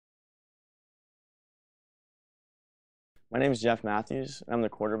My name is Jeff Mathews, and I'm the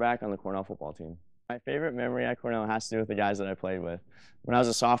quarterback on the Cornell football team. My favorite memory at Cornell has to do with the guys that I played with. When I was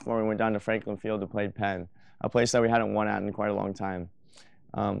a sophomore, we went down to Franklin Field to play Penn, a place that we hadn't won at in quite a long time.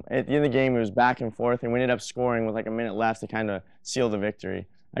 At the end of the game, it was back and forth, and we ended up scoring with like a minute left to kind of seal the victory.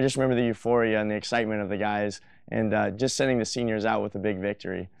 I just remember the euphoria and the excitement of the guys, and just sending the seniors out with a big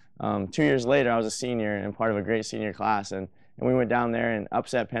victory. 2 years later, I was a senior and part of a great senior class, and we went down there and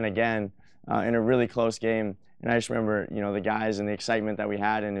upset Penn again in a really close game. And I just remember, the guys and the excitement that we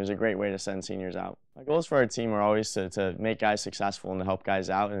had, and it was a great way to send seniors out. My goals for our team are always to make guys successful and to help guys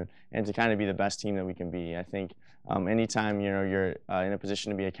out, and to kind of be the best team that we can be. I think anytime you're in a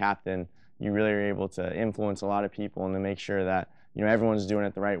position to be a captain, you really are able to influence a lot of people and to make sure that everyone's doing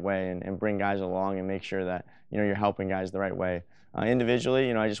it the right way, and bring guys along and make sure that you're helping guys the right way.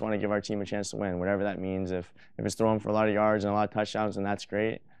 Individually, I just want to give our team a chance to win, whatever that means. If it's throwing for a lot of yards and a lot of touchdowns, then that's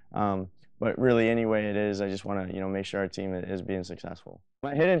great. But really, any way it is, I just want to, make sure our team is being successful.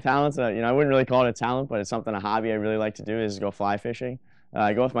 My hidden talents, I wouldn't really call it a talent, but it's something, a hobby I really like to do is go fly fishing.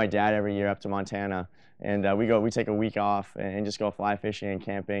 I go with my dad every year up to Montana, and we take a week off and just go fly fishing and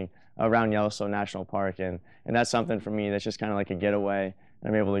camping around Yellowstone National Park, and that's something for me that's just kind of like a getaway.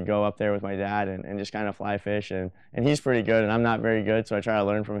 I'm able to go up there with my dad and just kind of fly fish, and he's pretty good, and I'm not very good, so I try to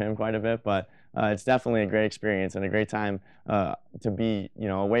learn from him quite a bit, but it's definitely a great experience and a great time to be,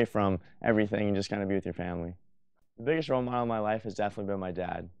 away from everything and just kind of be with your family. The biggest role model in my life has definitely been my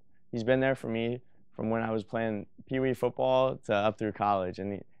dad. He's been there for me from when I was playing Pee Wee football to up through college,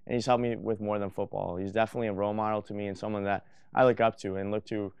 and he's helped me with more than football. He's definitely a role model to me and someone that I look up to and look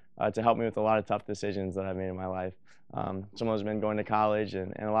to help me with a lot of tough decisions that I've made in my life. Some of those have been going to college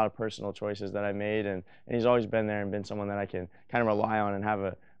and a lot of personal choices that I made, and he's always been there and been someone that I can kind of rely on and have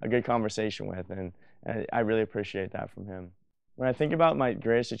a good conversation with, and I really appreciate that from him. When I think about my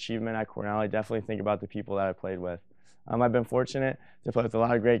greatest achievement at Cornell, I definitely think about the people that I played with. I've been fortunate to play with a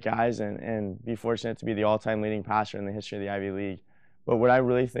lot of great guys and be fortunate to be the all-time leading passer in the history of the Ivy League. But what I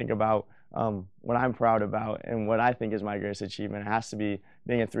really think about, what I'm proud about, and what I think is my greatest achievement, it has to be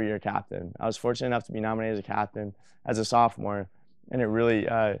being a three-year captain. I was fortunate enough to be nominated as a captain as a sophomore, and it really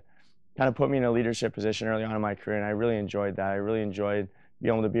kind of put me in a leadership position early on in my career, and I really enjoyed that. I really enjoyed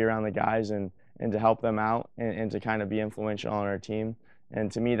being able to be around the guys and to help them out, and to kind of be influential on our team.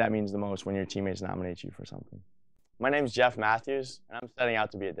 And to me, that means the most when your teammates nominate you for something. My name's Jeff Mathews, and I'm setting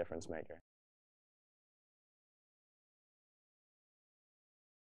out to be a difference maker.